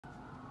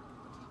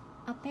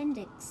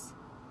Appendix,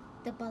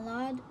 the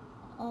Ballad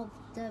of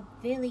the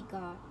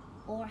Veligar,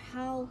 or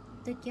how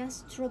the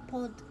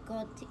gastropod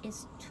got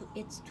its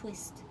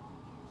twist.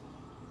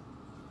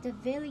 The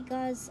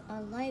Veligars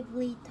are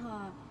lively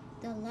tar,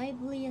 the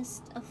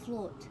liveliest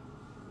afloat.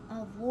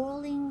 A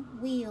whirling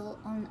wheel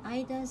on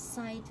either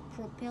side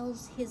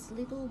propels his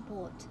little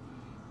boat,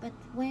 but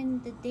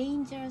when the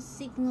danger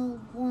signal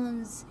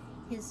warns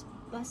his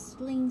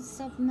bustling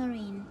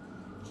submarine,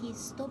 he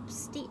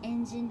stops the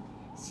engine,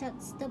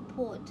 shuts the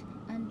port,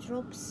 and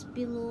drops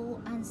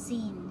below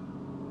unseen.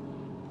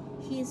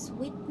 He's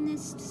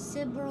witnessed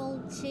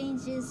several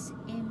changes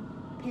in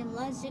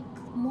pelagic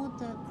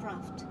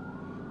motorcraft.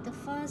 The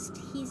first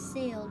he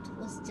sailed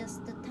was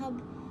just a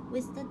tub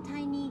with the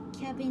tiny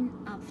cabin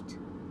aft.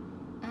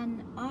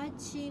 An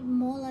archy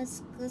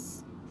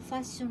molluscus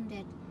fashioned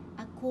it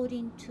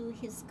according to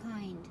his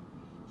kind.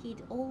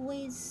 He'd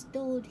always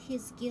stowed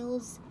his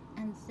gills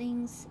and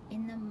things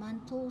in a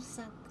mantle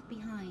sack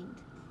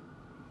behind.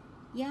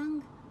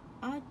 Young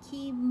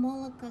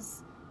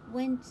Archimolocus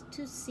went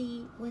to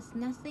sea with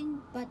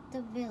nothing but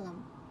the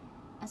vellum,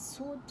 a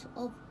sort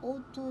of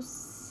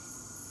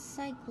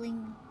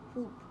auto-cycling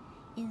hoop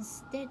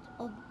instead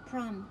of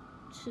pram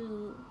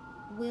to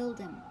wheel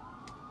them,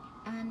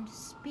 and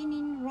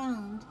spinning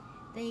round,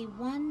 they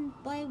one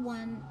by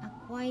one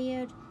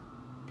acquired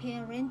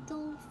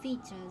parental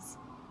features,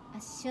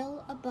 a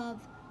shell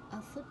above,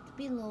 a foot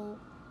below,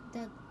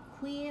 the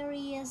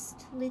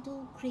queeriest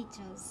little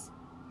creatures.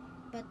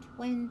 But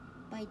when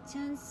by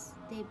chance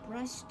they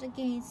brushed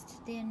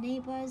against their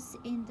neighbors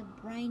in the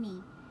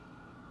briny,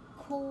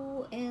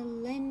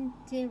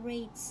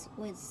 coelenterates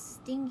with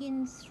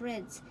stinging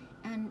threads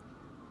and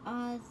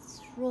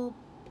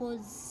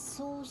arthropods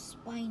so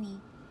spiny,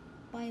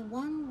 by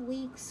one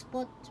weak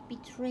spot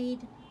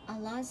betrayed,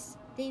 alas,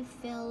 they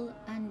fell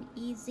an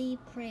easy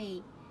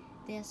prey.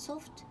 Their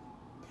soft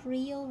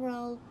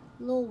prioral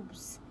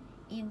lobes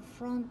in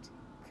front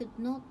could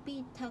not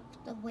be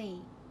tucked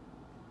away.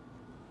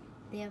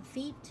 Their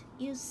feet,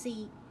 you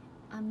see,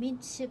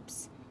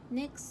 amidships,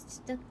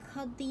 next the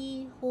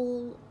cuddy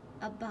hole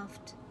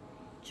abaft,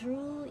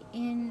 drew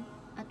in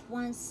at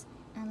once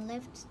and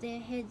left their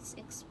heads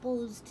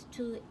exposed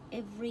to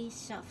every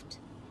shaft.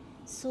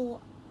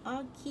 So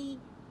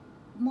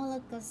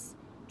Archimolocus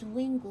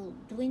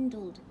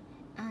dwindled,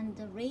 and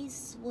the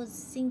race was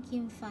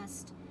sinking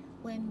fast,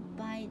 when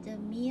by the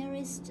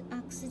merest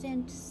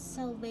accident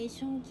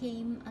salvation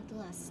came at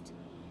last.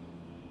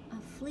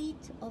 A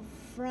fleet of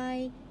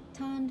fry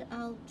turned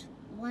out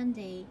one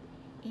day,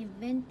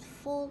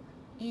 eventful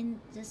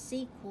in the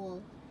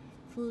sequel,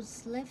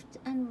 whose left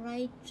and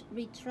right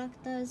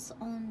retractors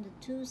on the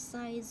two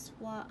sides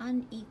were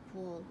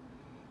unequal.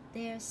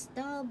 Their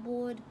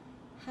starboard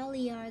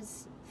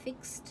halyards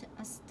fixed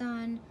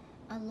astern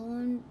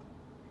alone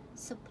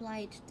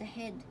supplied the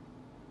head,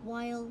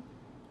 while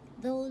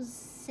those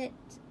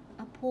set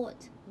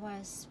aport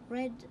were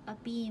spread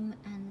abeam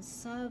and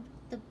served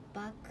the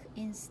back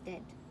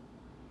instead.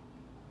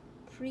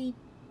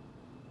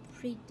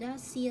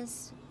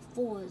 Predaceous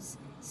foes,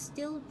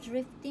 still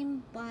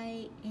drifting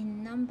by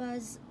in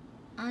numbers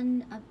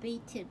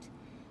unabated,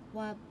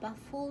 were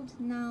baffled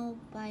now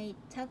by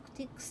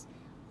tactics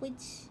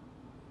which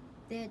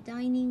their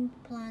dining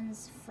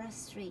plans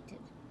frustrated.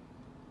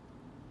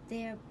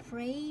 Their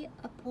prey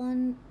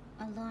upon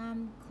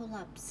alarm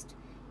collapsed,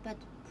 but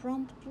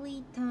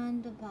promptly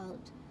turned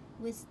about,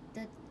 with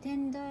the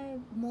tender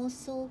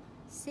morsel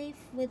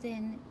safe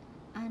within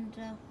and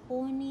a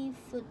horny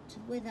foot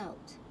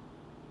without.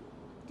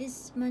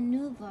 This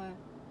maneuver,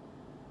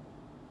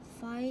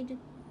 Fide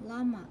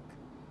Lamarck,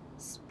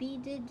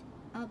 speeded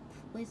up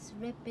with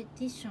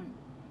repetition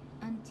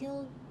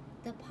until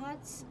the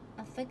parts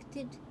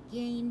affected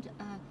gained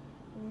a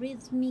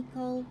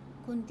rhythmical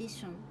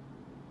condition,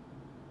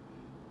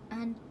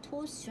 and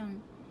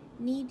torsion,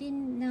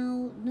 needing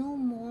now no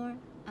more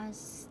a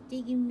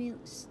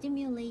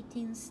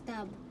stimulating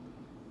stab,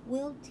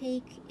 will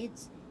take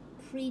its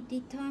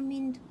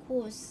predetermined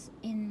course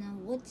in a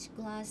watch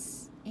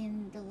glass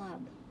in the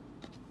lab.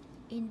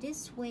 In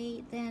this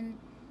way, then,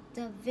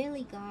 the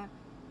Veligar,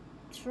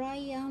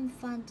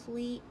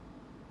 triumphantly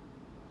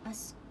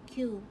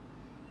askew,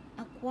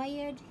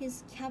 acquired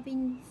his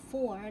cabin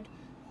forward,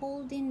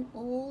 holding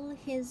all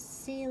his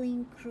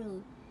sailing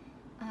crew,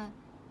 a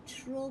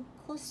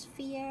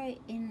trochosphere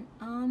in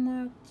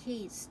armor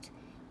cased,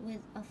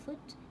 with a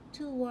foot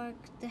to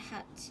work the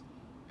hatch,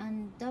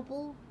 and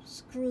double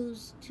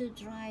screws to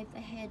drive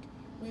ahead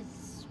with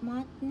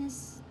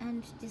smartness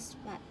and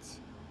dispatch.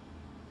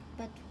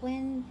 But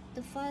when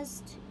the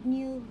first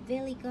new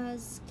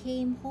Veligars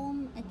came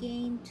home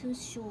again to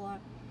shore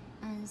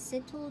and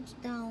settled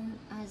down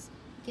as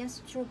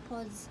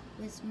gastropods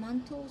with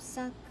mantle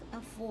sack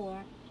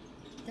afore,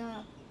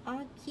 the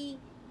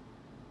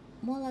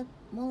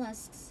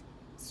mollusks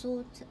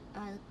sought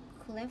a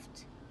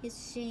cleft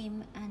his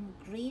shame and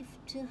grief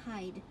to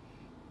hide,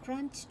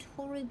 crunched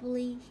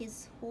horribly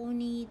his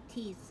horny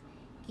teeth,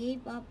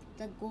 gave up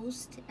the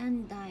ghost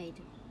and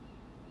died.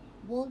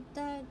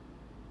 Walter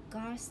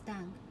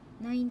Garstang,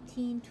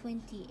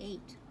 1928.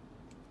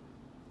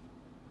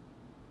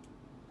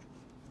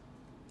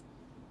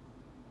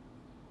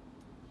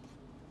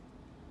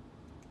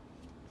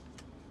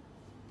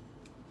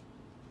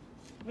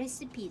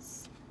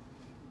 Recipes.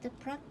 The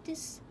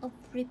practice of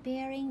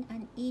preparing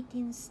and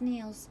eating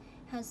snails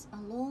has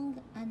a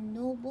long and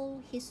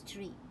noble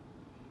history.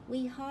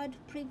 We heard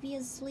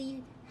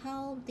previously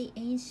how the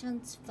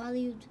ancients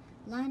valued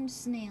land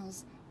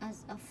snails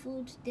as a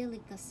food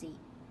delicacy.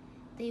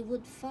 They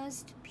would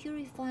first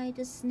purify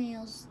the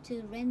snails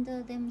to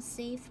render them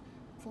safe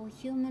for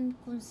human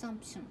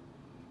consumption.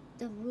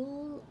 The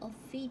rule of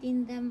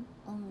feeding them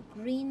on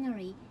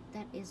greenery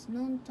that is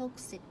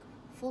non-toxic,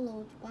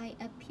 followed by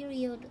a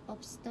period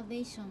of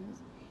starvation,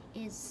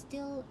 is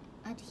still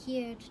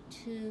adhered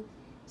to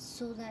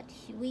so that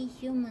we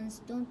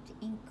humans don't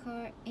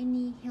incur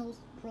any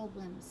health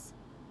problems.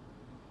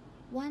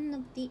 One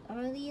of the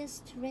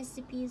earliest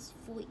recipes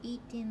for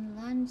eating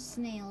land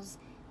snails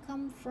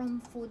come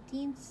from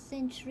 14th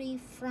century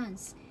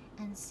France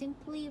and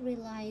simply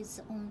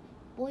relies on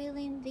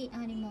boiling the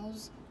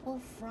animals or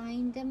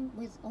frying them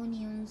with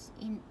onions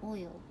in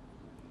oil.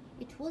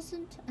 It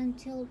wasn't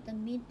until the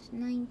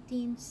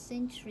mid-19th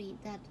century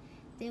that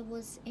there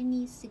was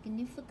any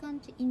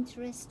significant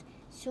interest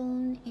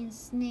shown in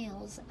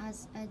snails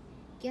as a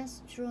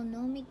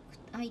gastronomic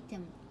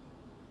item.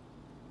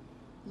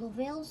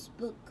 Lovell's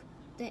book,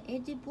 The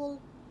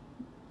Edible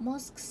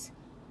Mollusks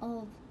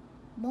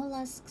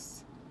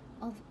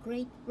of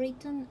Great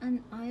Britain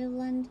and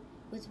Ireland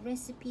with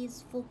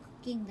recipes for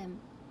cooking them,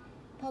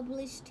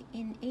 published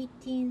in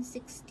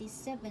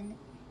 1867,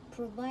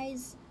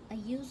 provides a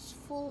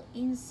useful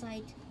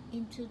insight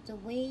into the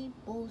way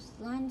both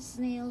land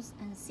snails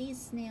and sea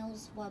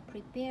snails were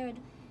prepared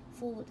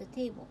for the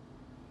table.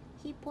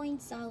 He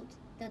points out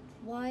that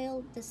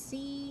while the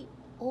sea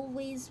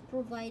always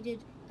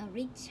provided a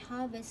rich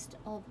harvest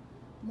of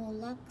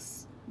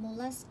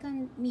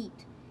molluscan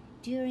meat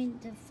during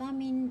the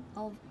famine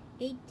of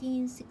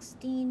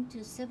 1816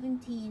 to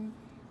 17,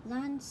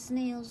 land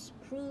snails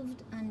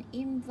proved an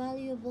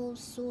invaluable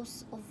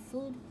source of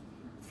food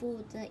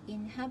for the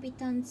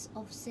inhabitants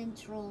of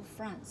central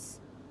France.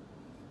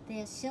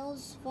 Their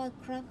shells were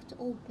cracked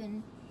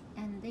open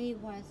and they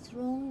were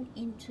thrown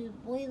into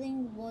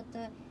boiling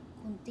water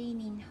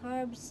containing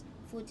herbs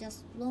for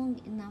just long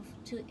enough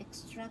to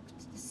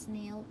extract the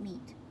snail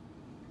meat.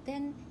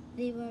 Then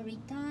they were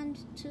returned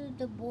to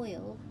the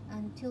boil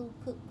until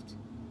cooked.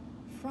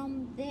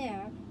 From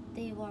there,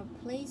 they were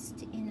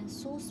placed in a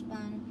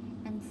saucepan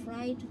and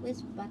fried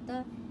with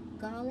butter,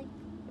 garlic,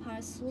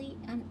 parsley,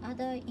 and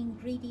other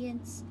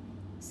ingredients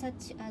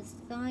such as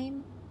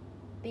thyme,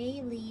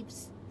 bay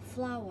leaves,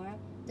 flour,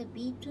 the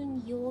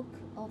beaten yolk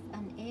of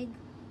an egg,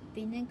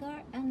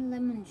 vinegar, and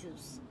lemon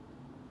juice.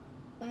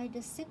 By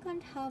the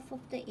second half of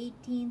the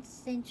 18th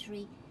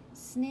century,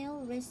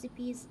 snail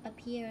recipes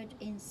appeared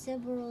in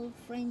several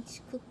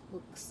French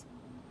cookbooks.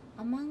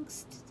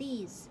 Amongst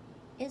these,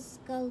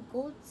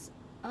 escargots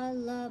à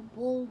la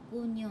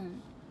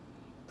bourguignonne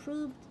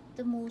proved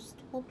the most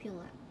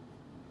popular.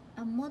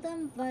 A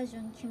modern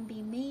version can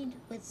be made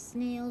with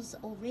snails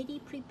already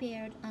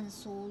prepared and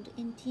sold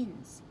in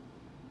tins.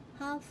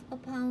 Half a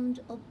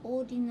pound of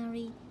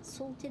ordinary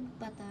salted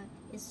butter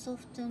is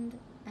softened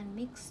and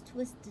mixed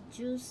with the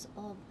juice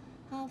of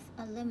half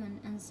a lemon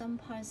and some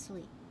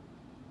parsley.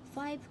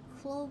 5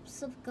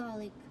 cloves of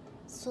garlic,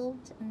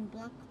 salt, and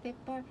black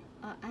pepper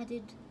are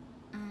added,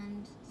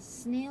 and the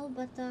snail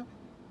butter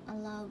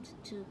allowed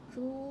to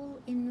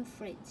cool in the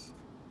fridge.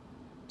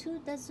 2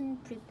 dozen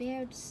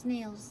prepared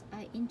snails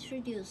are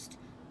introduced,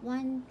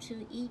 1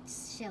 to each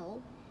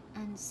shell,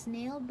 and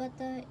snail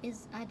butter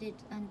is added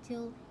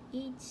until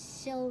each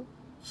shell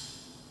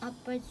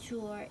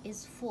aperture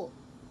is full.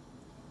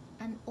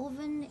 An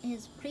oven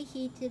is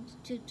preheated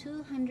to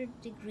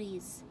 200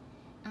 degrees,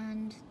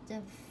 and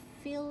the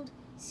filled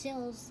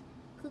shells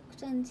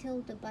cooked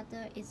until the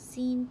butter is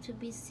seen to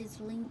be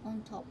sizzling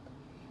on top.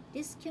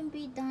 This can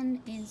be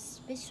done in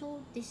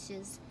special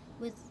dishes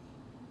with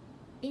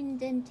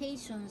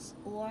indentations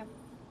or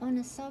on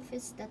a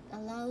surface that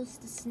allows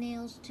the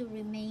snails to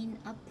remain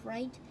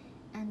upright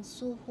and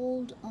so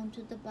hold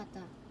onto the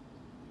butter.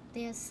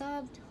 They are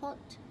served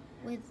hot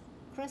with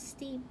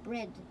crusty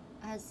bread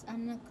as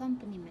an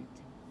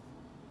accompaniment.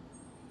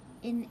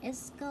 In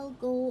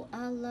escargot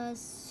à la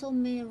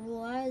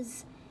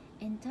sommeroise,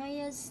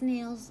 entire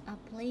snails are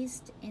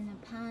placed in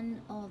a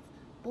pan of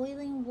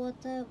boiling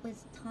water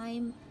with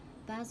thyme,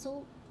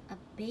 basil, a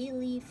bay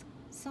leaf,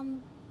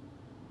 some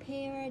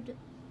pared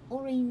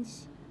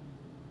orange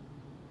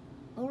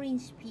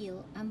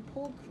peel, and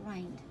pork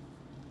rind.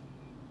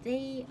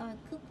 They are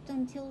cooked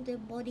until their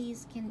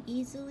bodies can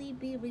easily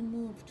be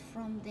removed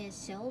from their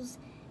shells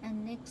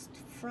and next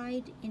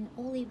fried in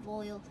olive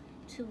oil,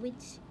 to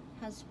which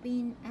has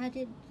been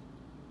added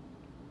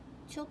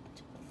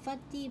chopped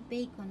fatty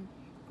bacon,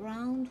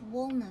 ground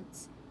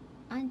walnuts,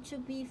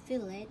 anchovy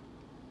fillet,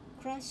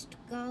 crushed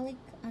garlic,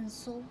 and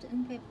salt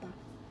and pepper.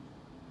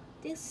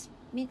 This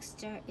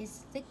mixture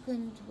is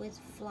thickened with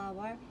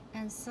flour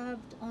and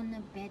served on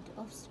a bed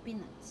of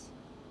spinach.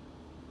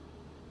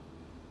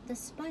 The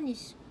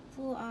Spanish,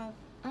 who are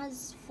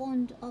as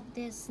fond of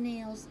their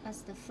snails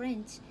as the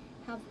French,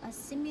 have a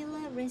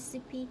similar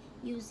recipe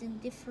using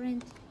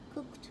different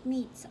cooked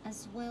meats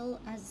as well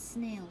as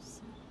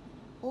snails.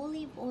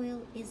 Olive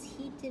oil is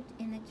heated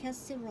in a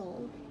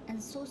casserole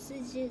and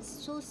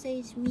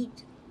sausage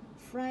meat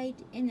fried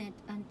in it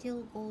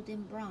until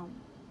golden brown.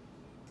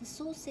 The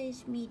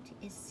sausage meat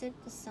is set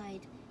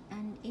aside,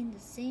 and in the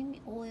same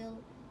oil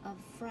are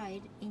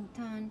fried in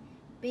turn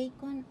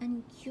bacon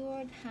and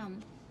cured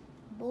ham,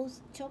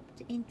 both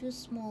chopped into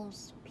small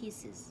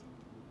pieces.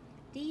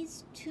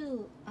 These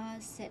too are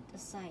set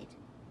aside.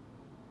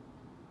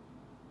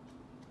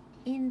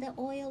 In the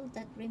oil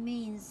that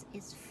remains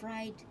is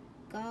fried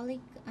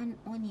garlic and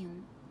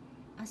onion.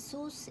 A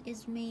sauce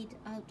is made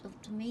out of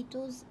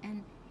tomatoes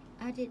and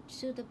added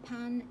to the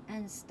pan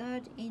and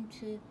stirred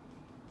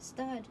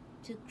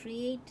to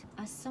create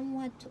a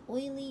somewhat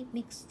oily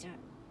mixture.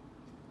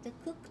 The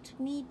cooked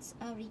meats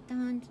are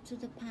returned to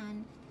the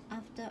pan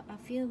after a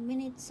few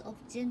minutes of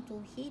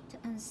gentle heat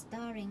and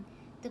stirring.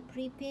 The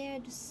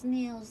prepared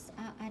snails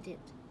are added.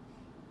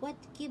 What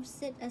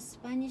gives it a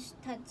Spanish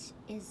touch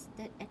is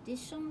the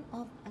addition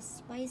of a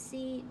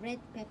spicy red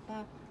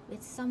pepper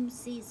with some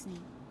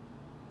seasoning.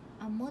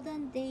 A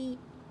modern-day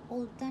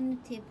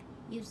alternative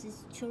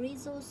uses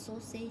chorizo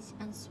sausage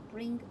and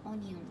spring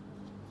onion.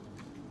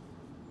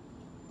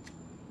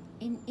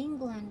 In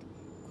England,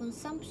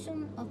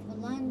 consumption of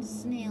land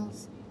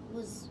snails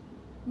was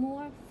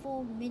more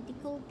for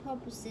medical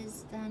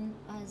purposes than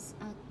as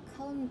a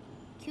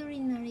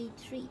culinary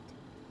treat.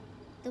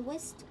 The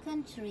West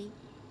Country,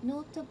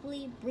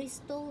 notably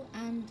Bristol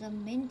and the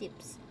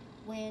Mendips,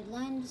 where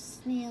land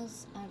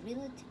snails are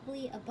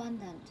relatively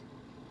abundant,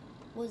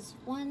 was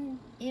one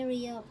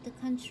area of the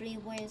country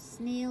where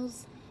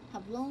snails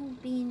have long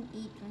been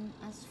eaten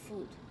as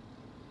food.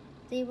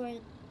 They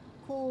were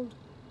called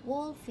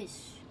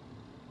wallfish.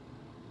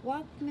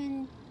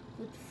 Workmen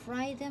would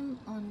fry them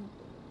on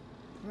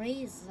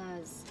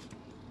braziers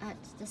at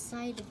the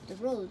side of the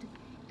road,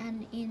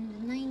 and in the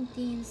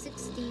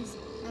 1960s,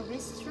 a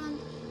restaurant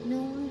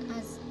known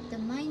as the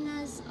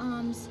Miners'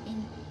 Arms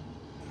in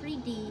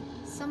Priddy,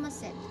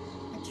 Somerset,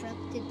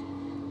 attracted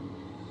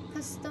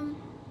custom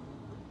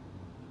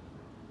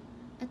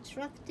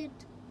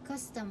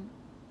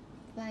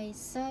by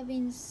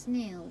serving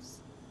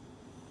snails,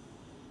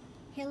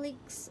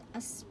 Helix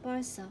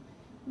aspersa,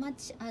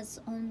 much as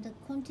on the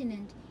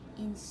continent,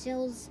 in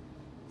shells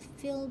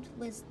filled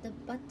with the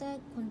butter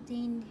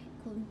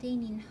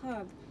containing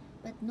herb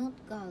but not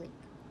garlic.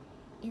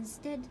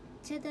 Instead,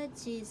 cheddar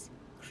cheese,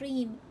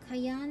 cream,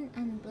 cayenne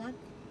and black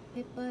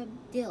pepper,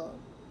 dill,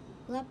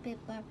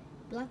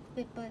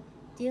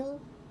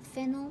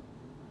 fennel,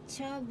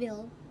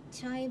 chervil,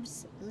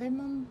 chives,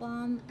 lemon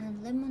balm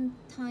and lemon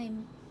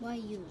thyme were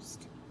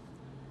used.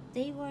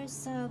 They were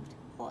served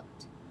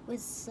hot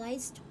with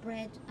sliced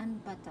bread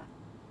and butter.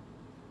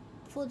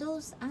 For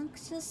those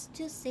anxious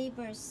to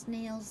savor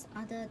snails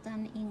other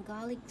than in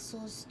garlic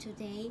sauce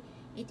today,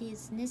 it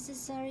is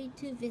necessary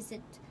to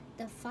visit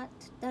the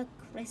Fat Duck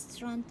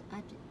restaurant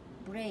at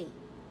Bray.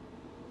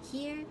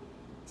 Here,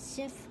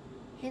 Chef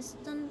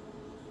Heston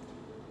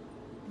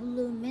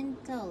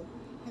Blumenthal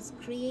has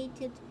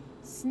created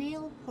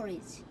snail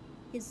porridge,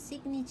 his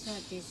signature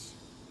dish.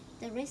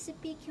 The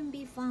recipe can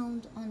be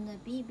found on the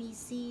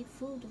BBC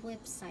Food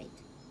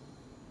website.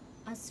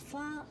 As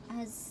far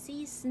as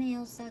sea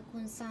snails are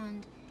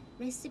concerned,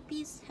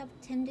 recipes have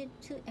tended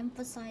to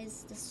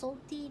emphasize the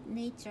salty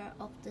nature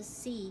of the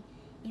sea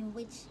in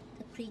which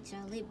the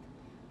creature lived,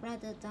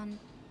 rather than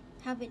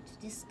have it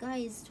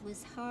disguised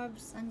with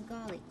herbs and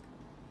garlic.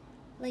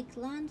 Like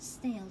land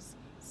snails,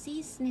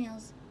 sea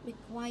snails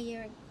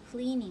require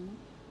cleaning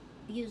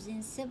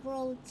using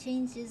several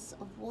changes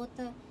of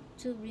water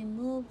to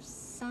remove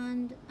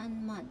sand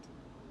and mud.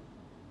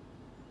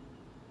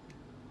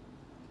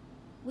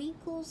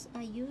 Winkles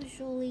are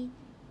usually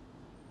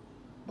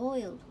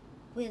boiled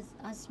with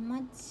as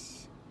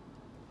much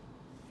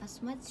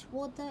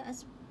water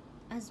as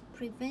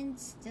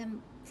prevents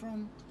them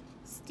from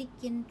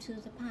sticking to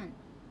the pan.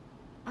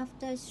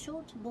 After a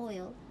short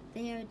boil,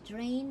 they are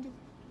drained,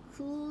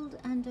 cooled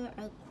under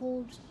a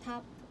cold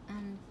tap,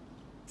 and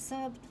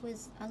served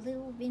with a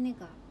little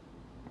vinegar.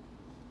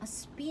 A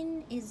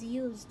spin is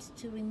used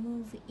to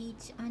remove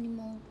each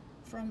animal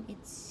from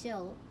its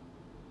shell,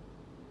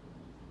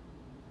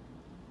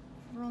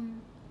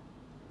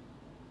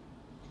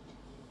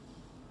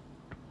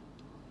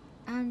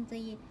 and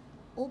the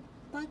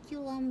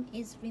operculum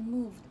is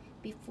removed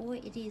before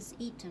it is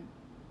eaten,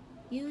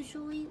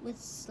 usually with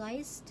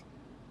sliced,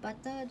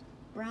 buttered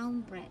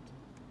brown bread.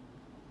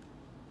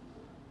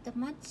 The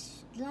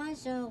much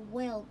larger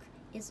whelk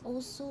is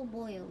also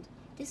boiled,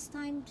 this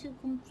time to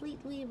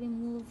completely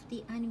remove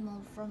the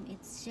animal from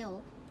its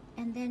shell,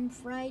 and then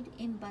fried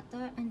in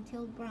butter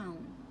until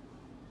brown.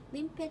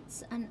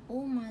 Limpets and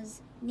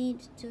omas need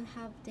to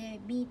have their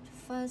meat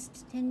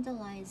first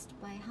tenderized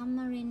by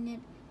hammering it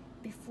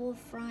before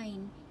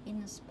frying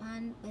in a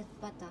span with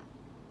butter.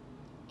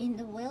 In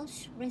the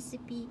Welsh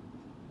recipe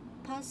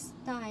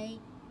pastai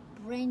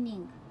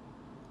brenning,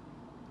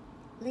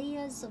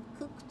 layers of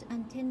cooked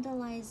and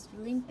tenderized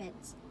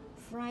limpets,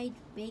 fried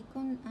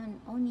bacon and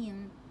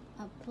onion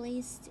are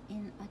placed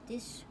in a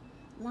dish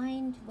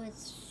lined with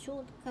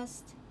short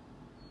crust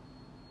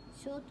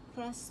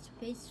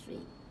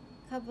pastry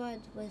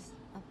covered with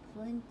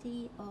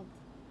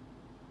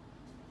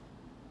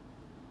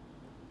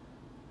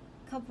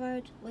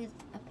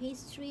a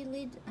pastry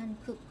lid and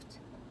cooked.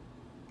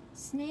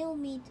 Snail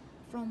meat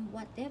from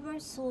whatever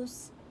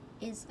source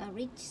is a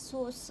rich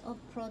source of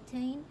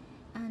protein,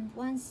 and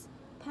once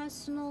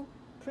personal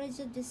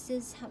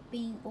prejudices have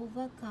been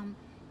overcome,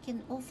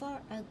 can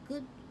offer a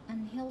good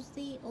and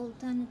healthy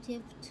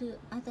alternative to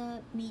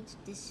other meat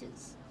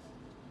dishes.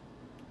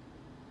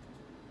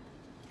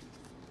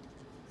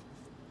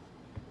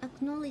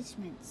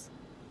 Acknowledgements.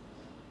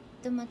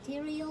 The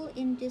material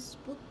in this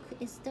book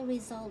is the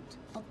result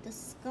of the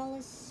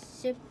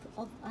scholarship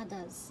of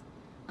others.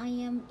 I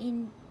am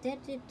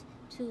indebted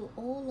to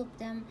all of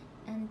them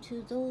and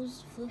to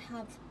those who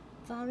have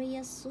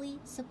variously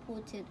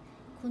supported,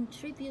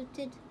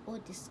 contributed, or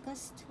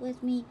discussed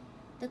with me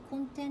the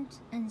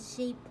content and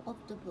shape of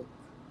the book.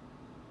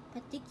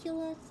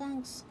 Particular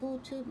thanks go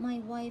to my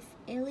wife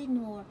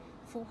Eleanor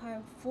for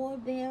her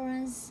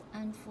forbearance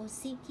and for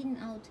seeking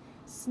out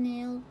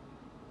snail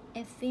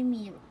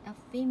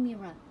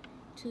ephemera,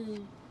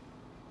 to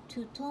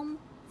Tom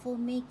for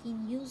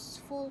making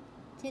useful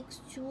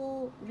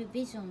textual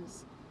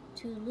revisions,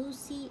 to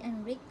Lucy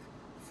and Rick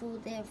for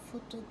their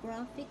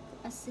photographic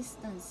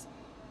assistance,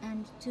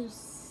 and to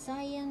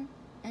Cyan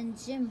and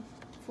Jim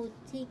for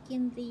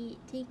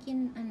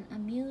taking an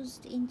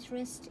amused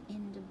interest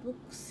in the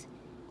book's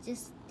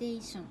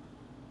gestation.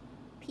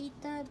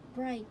 Peter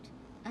Bright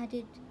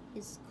added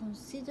his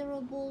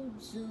considerable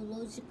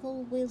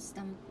zoological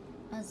wisdom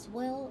as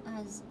well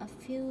as a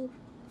few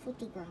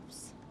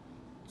photographs.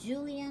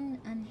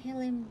 Julian and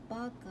Helen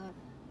Barker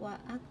were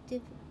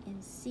active in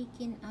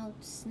seeking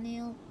out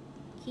snail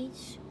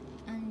kitsch,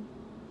 and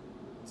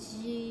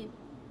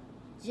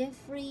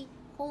Jeffrey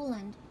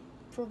Holland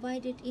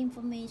provided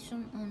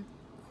information on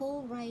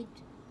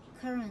co-ride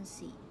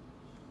currency.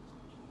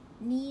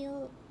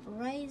 Neil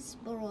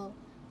Riseborough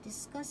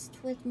discussed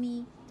with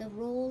me the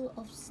role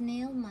of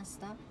snail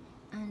master,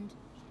 and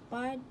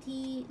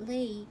Bertie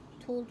Lay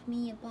told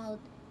me about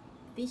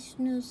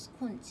Vishnu's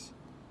conch.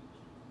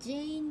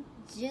 Jane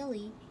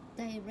Jelly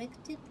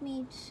directed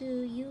me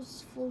to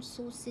useful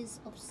sources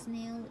of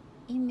snail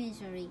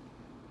imagery,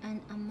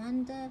 and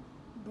Amanda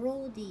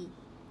Brody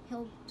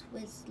helped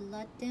with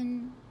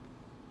Latin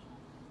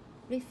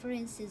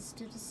references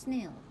to the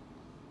snail.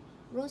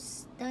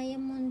 Ross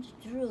Diamond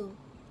drew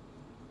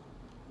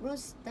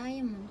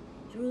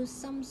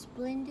some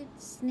splendid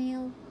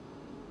snail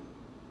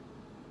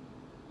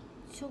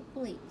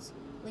chocolates,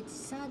 which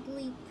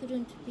sadly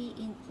couldn't be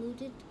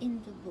included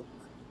in the book.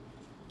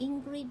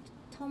 Ingrid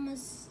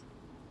Thomas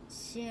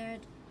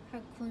shared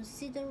her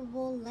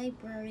considerable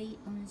library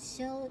on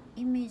shell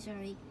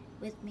imagery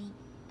with me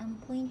and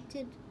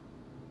pointed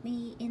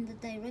me in the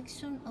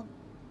direction of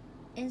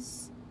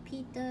S.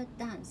 Peter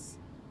Dance.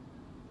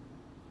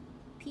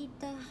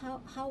 Peter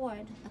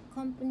Howard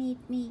accompanied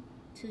me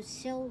to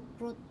shell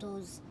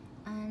grottos,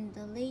 and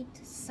the late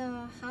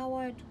Sir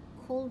Howard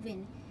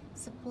Colvin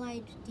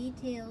supplied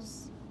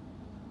details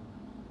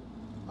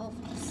of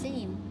the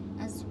same,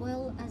 as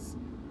well as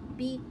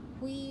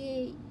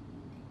bequeathing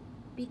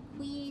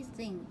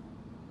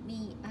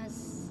me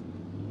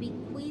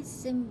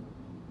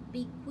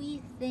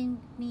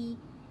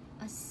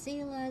a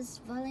sailor's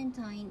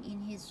valentine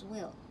in his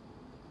will.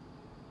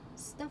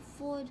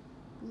 Stafford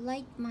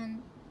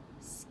Lightman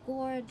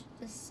scored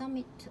the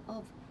summit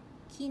of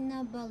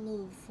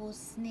Kinabalu for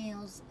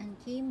snails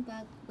and came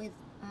back with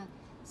a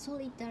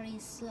solitary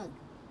slug.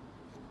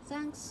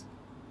 Thanks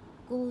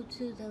go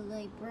to the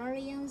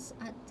librarians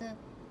at the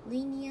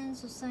Linnean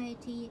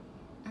Society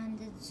and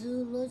the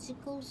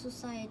Zoological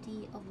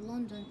Society of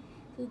London,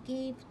 who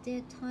gave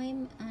their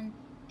time and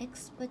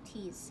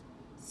expertise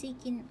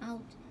seeking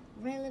out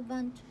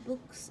relevant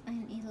books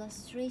and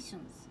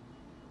illustrations.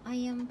 I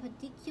am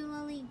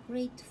particularly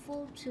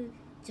grateful to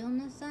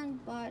Jonathan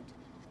Bart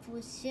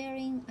for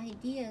sharing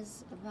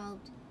ideas about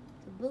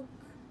the book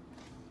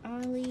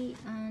early,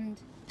 and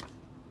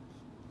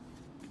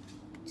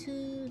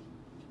to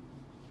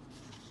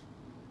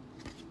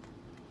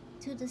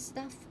the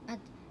staff at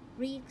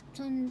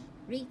Reaction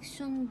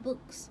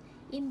Books,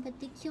 in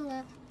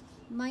particular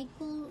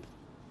Michael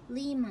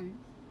Lehman,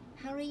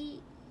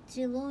 Harry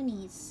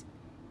Gelonis,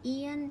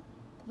 Ian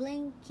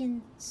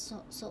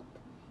Blenkinsop,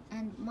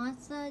 and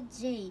Martha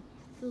J.,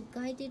 who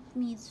guided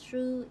me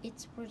through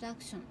its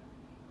production.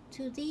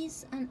 To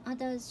these and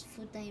others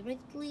who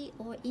directly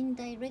or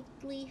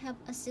indirectly have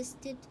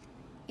assisted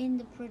in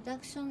the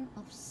production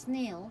of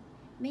Snail,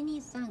 many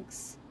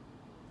thanks.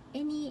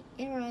 Any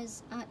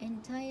errors are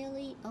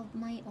entirely of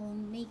my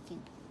own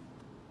making.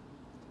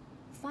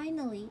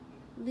 Finally,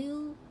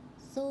 Liu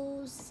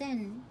Tho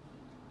Sen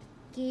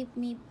gave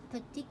me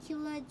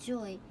particular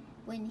joy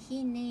when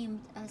he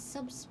named a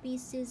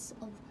subspecies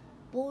of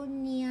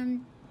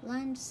Bornean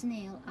land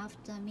snail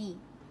after me,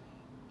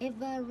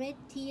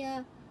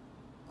 Everettia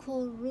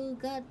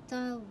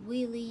corrugata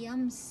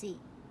williamsi.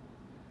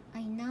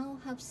 I now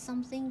have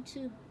something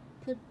to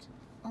put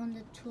on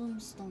the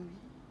tombstone.